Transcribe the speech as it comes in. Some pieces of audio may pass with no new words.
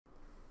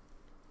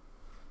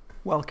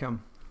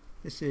Welcome.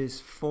 This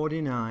is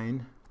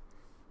 49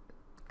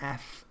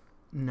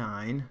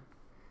 F9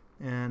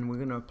 and we're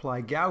going to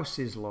apply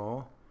Gauss's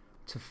law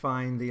to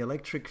find the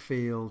electric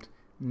field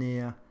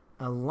near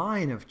a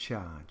line of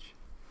charge.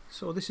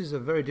 So this is a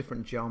very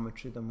different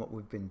geometry than what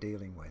we've been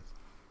dealing with.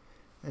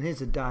 And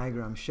here's a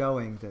diagram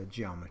showing the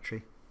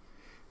geometry.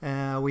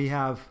 We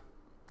have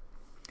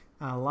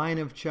a line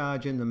of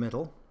charge in the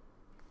middle.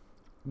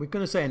 We're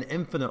going to say an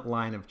infinite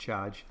line of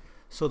charge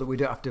so that we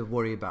don't have to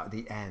worry about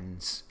the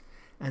ends.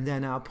 And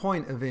then our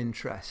point of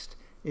interest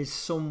is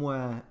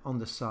somewhere on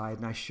the side,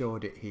 and I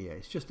showed it here.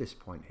 It's just this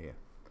point here.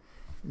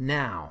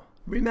 Now,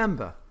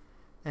 remember,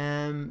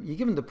 you're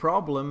given the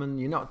problem and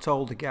you're not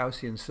told the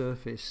Gaussian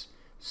surface.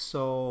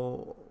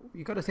 So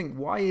you've got to think,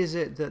 why is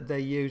it that they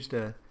used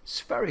a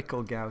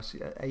spherical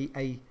Gaussian,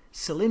 a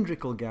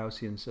cylindrical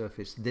Gaussian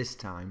surface this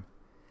time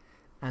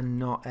and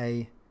not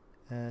a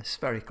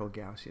spherical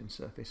Gaussian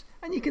surface?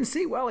 And you can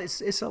see, well,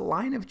 it's a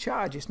line of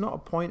charge. It's not a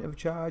point of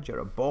charge or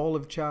a ball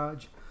of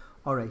charge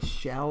or a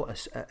shell,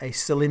 a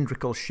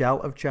cylindrical shell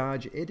of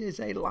charge. It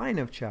is a line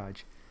of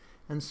charge,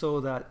 and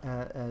so that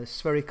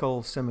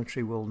spherical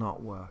symmetry will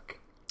not work.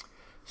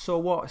 So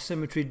what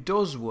symmetry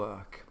does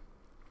work,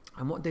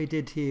 and what they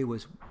did here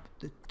was,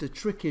 the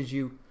trick is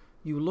you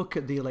look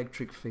at the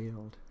electric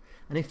field,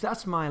 and if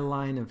that's my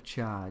line of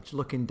charge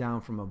looking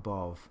down from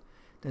above,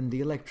 then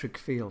the electric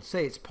field,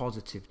 say it's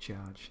positive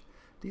charge,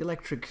 the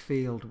electric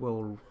field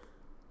will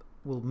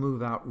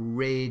move out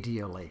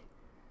radially.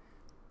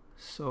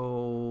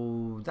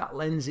 So that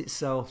lends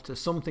itself to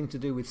something to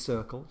do with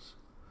circles.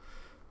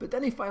 But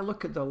then if I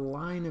look at the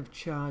line of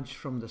charge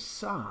from the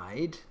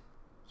side,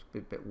 it's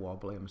a bit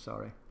wobbly, I'm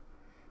sorry.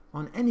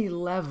 On any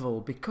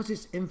level, because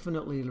it's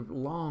infinitely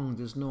long,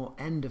 there's no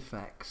end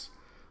effects.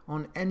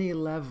 On any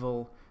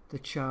level, the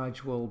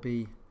charge will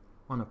be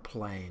on a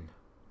plane,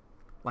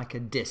 like a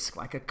disk,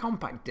 like a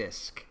compact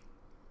disk.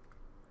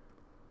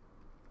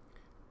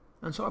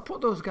 And so I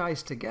put those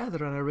guys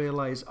together and I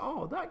realize,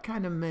 oh, that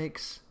kind of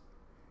makes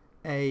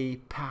a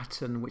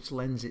pattern which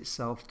lends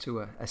itself to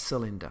a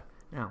cylinder.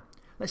 Now,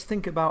 let's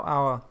think about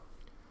our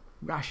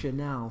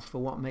rationale for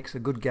what makes a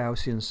good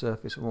Gaussian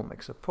surface and what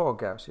makes a poor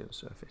Gaussian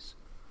surface.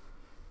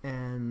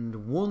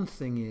 And one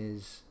thing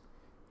is,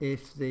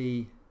 if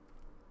the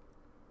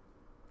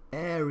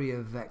area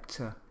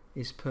vector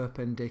is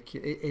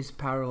perpendicular, it is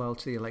parallel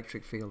to the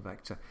electric field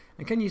vector.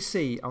 And can you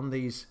see on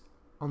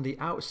the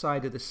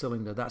outside of the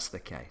cylinder, that's the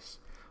case.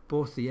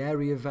 Both the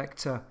area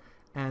vector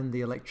and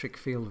the electric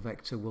field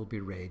vector will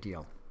be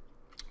radial.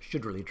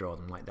 Should really draw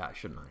them like that,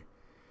 shouldn't I?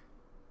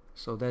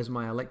 So there's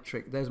my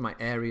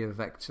area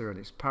vector, and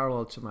it's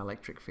parallel to my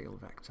electric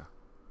field vector.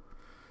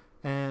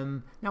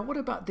 Now what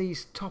about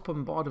these top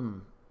and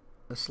bottom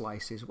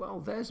slices? Well,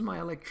 there's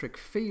my electric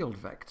field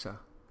vector,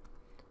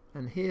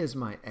 and here's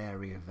my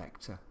area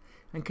vector.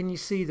 And can you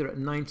see they're at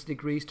 90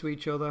 degrees to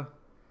each other?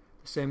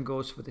 The same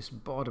goes for this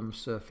bottom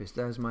surface.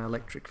 There's my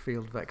electric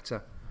field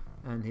vector,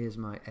 and here's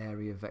my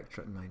area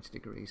vector at 90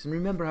 degrees. And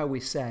remember how we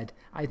said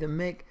either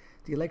make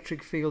the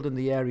electric field and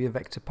the area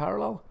vector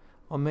parallel,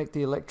 or make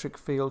the electric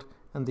field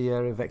and the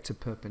area vector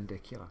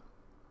perpendicular.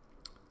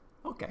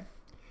 Okay,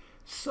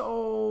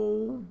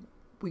 so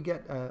we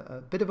get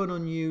a bit of an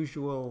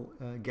unusual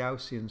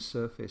Gaussian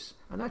surface,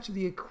 and actually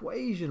the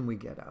equation we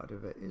get out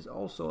of it is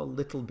also a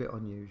little bit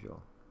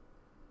unusual.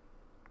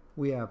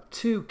 We have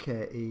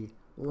 2ke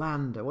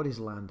lambda. What is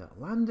lambda?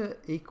 Lambda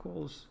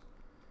equals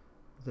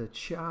the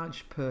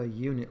charge per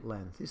unit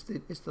length.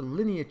 It's the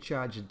linear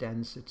charge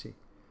density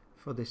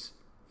for this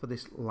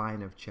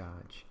line of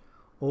charge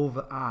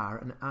over r,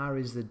 and r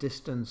is the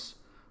distance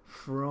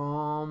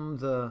from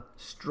the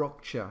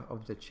structure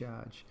of the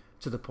charge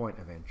to the point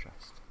of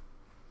interest.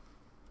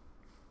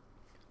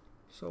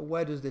 So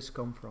where does this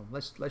come from?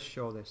 Let's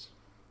show this.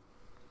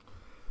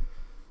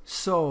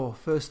 So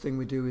first thing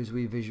we do is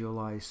we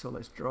visualize. So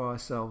let's draw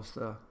ourselves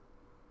the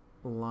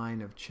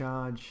line of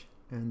charge,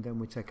 and then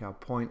we take our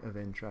point of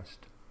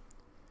interest,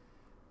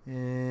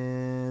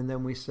 and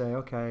then we say,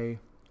 okay,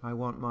 I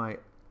want my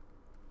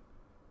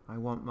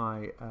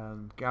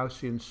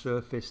Gaussian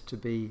surface to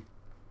be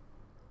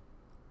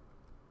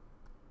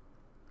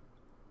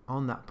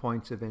on that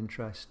point of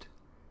interest,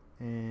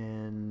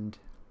 and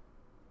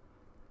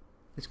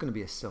it's going to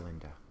be a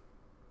cylinder.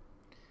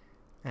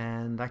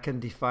 And I can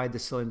divide the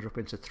cylinder up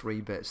into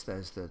 3 bits.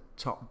 There's the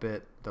top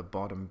bit, the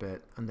bottom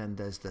bit, and then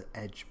there's the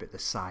edge bit, the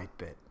side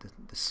bit,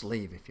 the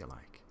sleeve, if you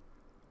like.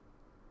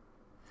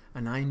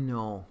 And I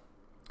know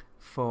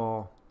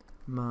for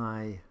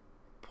my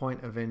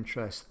point of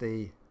interest,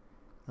 the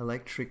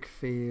electric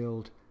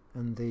field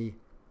and the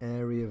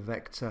area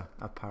vector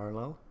are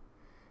parallel.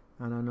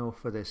 And I know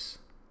for this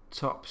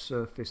top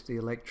surface, the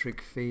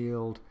electric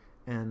field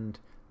and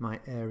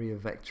my area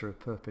vector are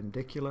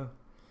perpendicular.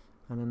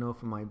 And I know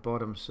for my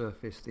bottom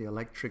surface, the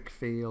electric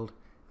field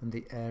and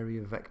the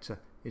area vector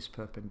is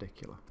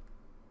perpendicular.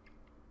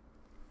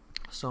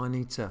 So I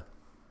need to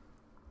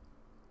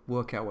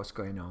work out what's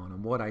going on.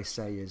 And what I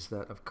say is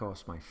that, of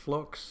course, my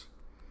flux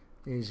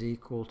is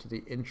equal to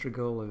the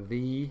integral of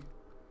V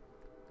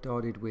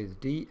dotted with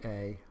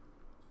dA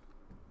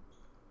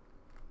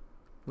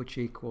which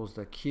equals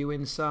the Q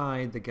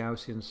inside the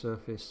Gaussian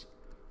surface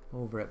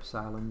over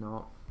epsilon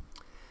naught.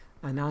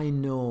 And I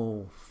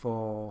know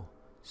for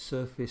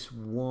surface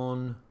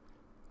 1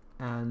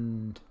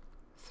 and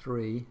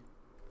 3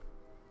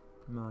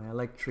 my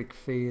electric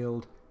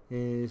field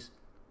is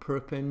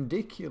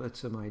perpendicular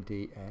to my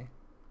dA.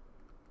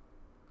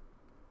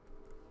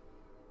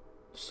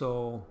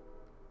 So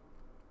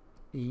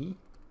E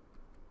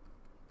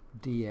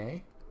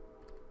dA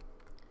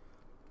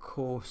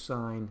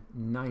cosine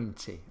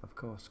 90, of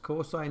course.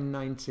 Cosine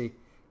 90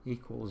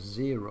 equals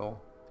 0.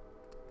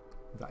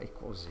 That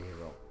equals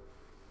 0.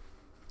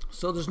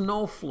 So there's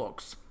no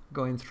flux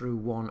going through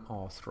 1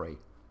 or 3.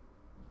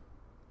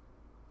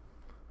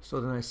 So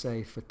then I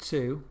say for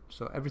 2,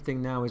 so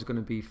everything now is going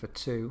to be for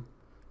 2.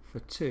 For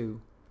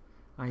 2,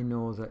 I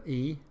know that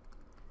E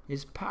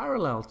is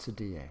parallel to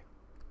dA.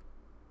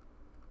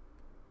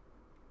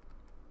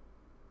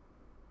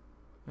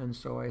 And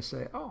so I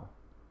say, oh,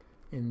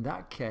 in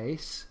that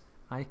case,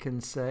 I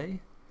can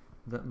say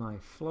that my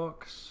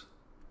flux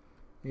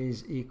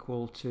is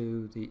equal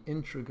to the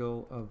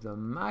integral of the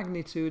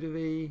magnitude of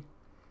E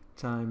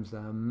times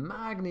the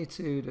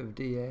magnitude of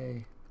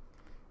dA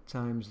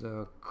times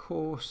the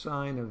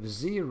cosine of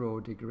 0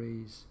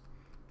 degrees,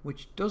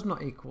 which does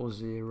not equal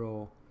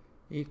 0,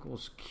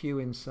 equals Q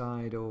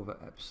inside over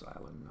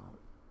epsilon naught.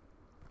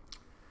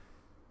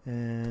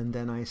 And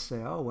then I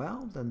say, oh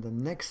well, then the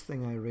next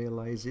thing I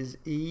realize is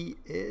E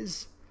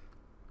is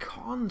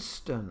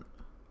constant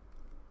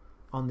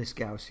on this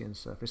Gaussian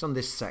surface, on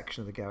this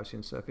section of the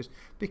Gaussian surface,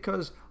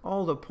 because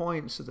all the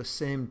points are the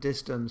same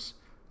distance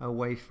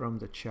away from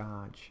the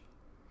charge.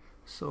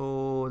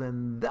 So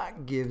then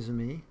that gives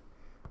me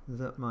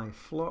that my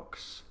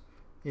flux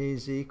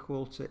is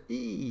equal to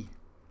E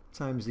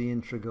times the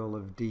integral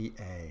of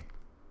dA,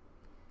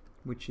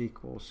 which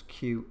equals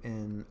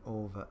Qn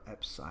over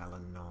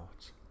epsilon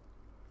naught.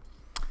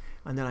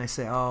 And then I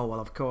say, oh, well,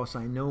 of course,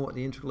 I know what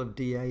the integral of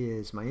dA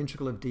is. My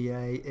integral of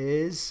dA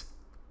is,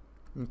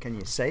 and can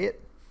you say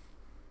it?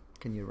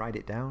 Can you write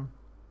it down?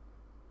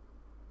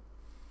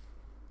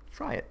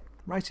 Try it.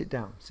 Write it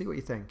down. See what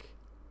you think.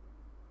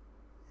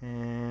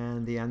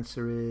 And the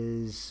answer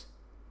is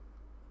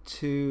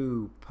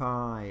 2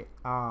 pi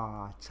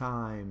r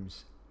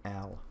times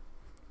L.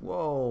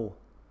 Whoa,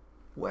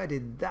 where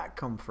did that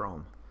come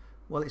from?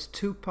 Well, it's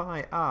 2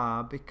 pi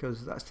r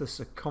because that's the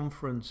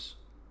circumference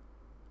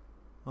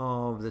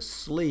of the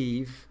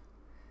sleeve,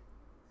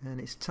 and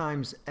it's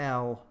times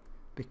L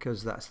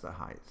because that's the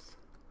height.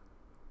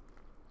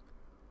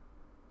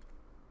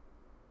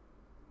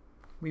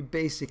 We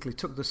basically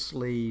took the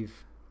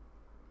sleeve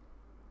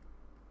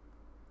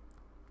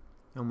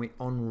and we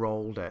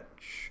unrolled it,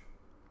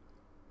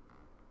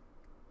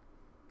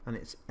 and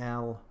it's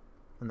L,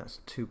 and that's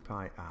 2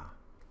 pi r.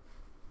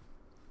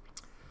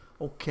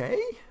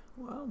 Okay,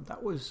 well,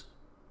 that was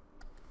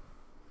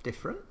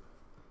different.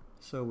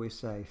 So we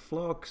say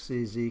flux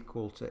is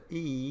equal to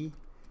E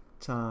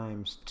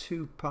times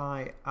 2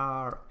 pi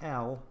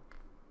RL,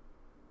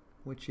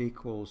 which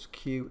equals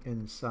Q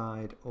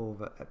inside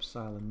over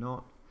epsilon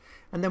naught.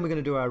 And then we're going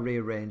to do our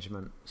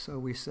rearrangement. So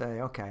we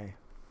say, okay,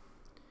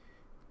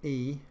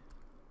 E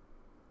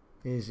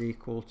is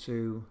equal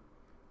to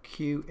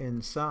Q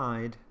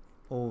inside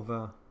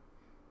over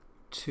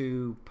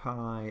 2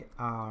 pi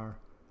R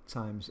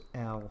times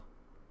L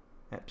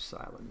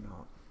epsilon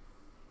naught.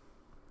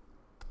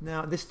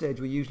 Now at this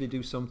stage we usually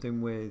do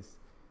something with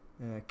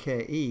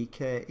KE.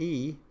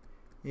 KE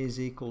is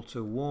equal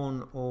to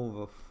 1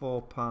 over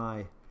 4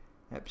 pi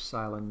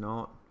epsilon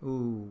naught.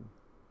 Ooh,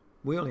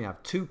 we only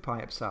have 2 pi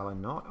epsilon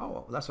naught. Oh,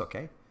 well, that's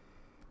okay.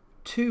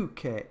 2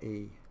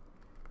 KE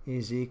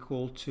is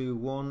equal to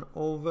 1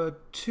 over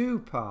 2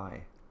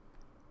 pi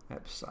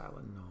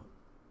epsilon naught.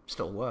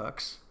 Still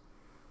works.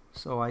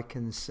 So I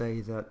can say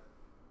that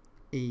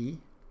E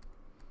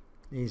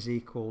is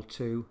equal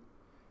to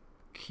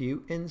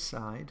Q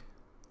inside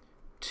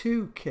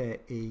 2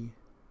 KE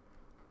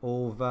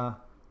over,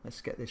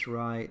 let's get this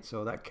right,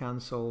 so that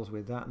cancels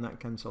with that and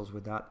that cancels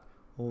with that,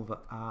 over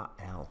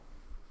RL.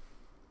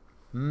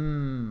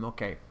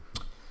 Okay.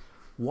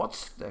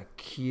 What's the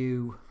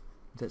Q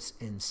that's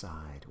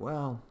inside?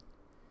 Well,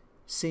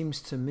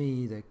 seems to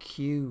me the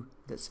Q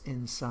that's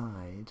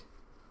inside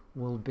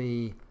will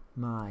be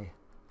my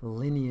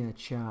linear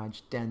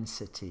charge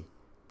density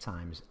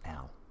times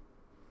L.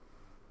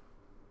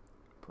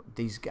 Put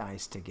these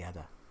guys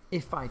together.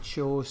 If I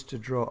chose to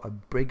draw a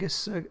bigger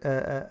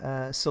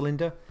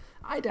cylinder,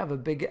 I'd have a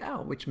bigger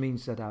L, which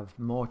means that I'd have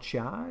more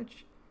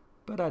charge,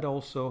 but I'd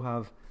also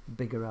have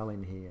bigger L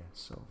in here,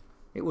 so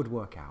it would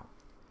work out.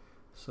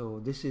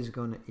 So this is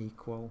going to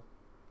equal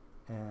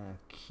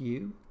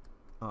Q.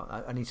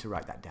 Oh, I need to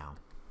write that down.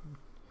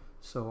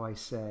 So I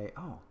say,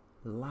 oh,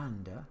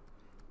 lambda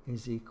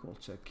is equal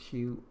to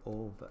Q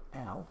over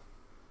L.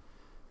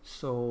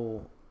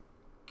 So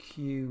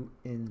Q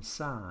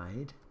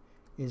inside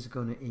is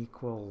going to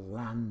equal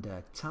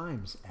lambda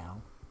times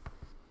L.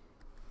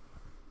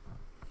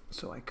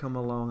 So I come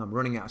along, I'm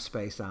running out of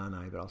space, aren't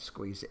I? But I'll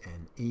squeeze it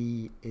in.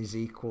 E is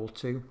equal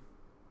to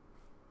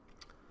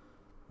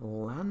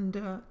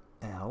lambda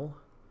L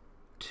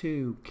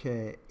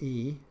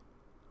 2ke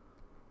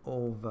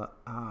over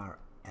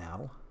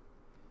RL,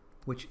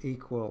 which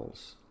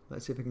equals,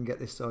 let's see if I can get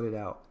this sorted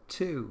out,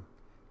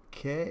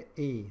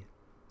 2ke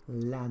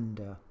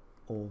lambda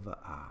over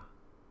R.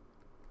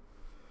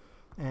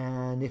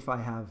 And if I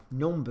have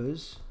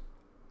numbers,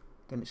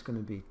 then it's going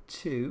to be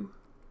 2ke,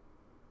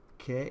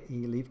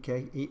 leave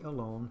ke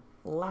alone,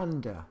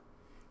 lambda.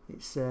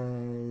 It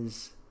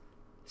says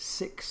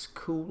 6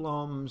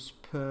 coulombs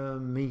per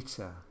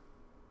meter.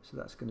 So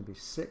that's going to be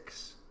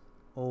 6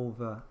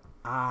 over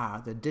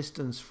R, the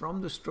distance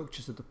from the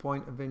structure to the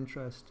point of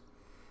interest.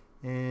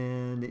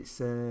 And it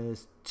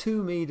says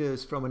 2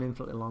 meters from an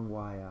infinitely long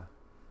wire.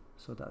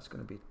 So that's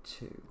going to be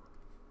 2.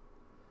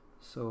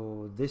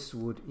 So this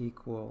would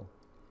equal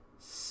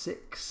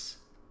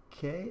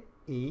 6ke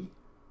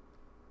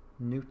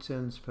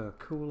newtons per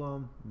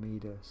coulomb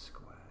meter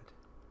squared.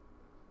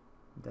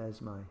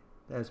 There's my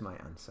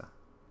answer.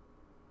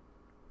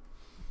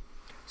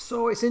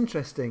 So it's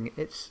interesting.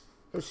 It's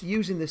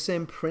using the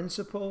same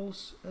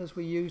principles as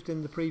we used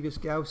in the previous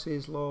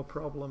Gauss's law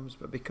problems,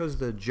 but because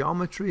the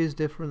geometry is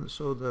different,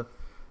 so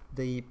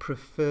the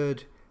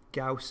preferred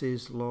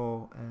Gauss's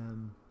law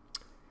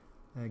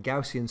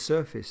Gaussian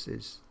surface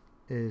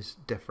is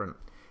different.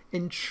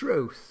 In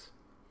truth,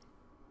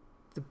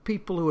 the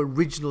people who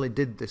originally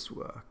did this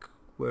work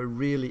were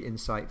really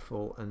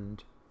insightful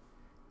and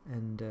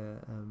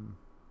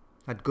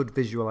had good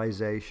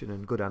visualization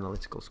and good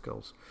analytical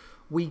skills.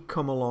 We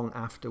come along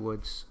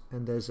afterwards,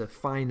 and there's a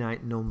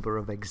finite number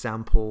of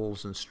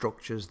examples and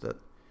structures that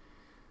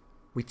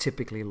we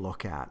typically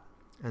look at.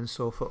 And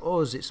so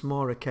for us, it's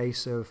more a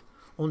case of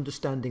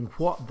understanding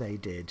what they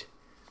did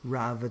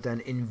rather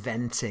than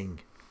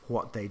inventing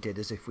what they did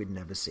as if we'd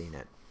never seen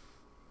it.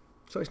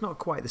 So it's not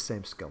quite the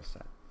same skill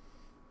set.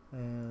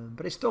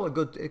 But it's still a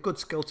good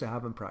skill to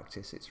have and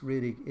practice. It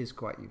really is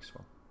quite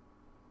useful.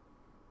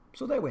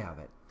 So there we have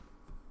it.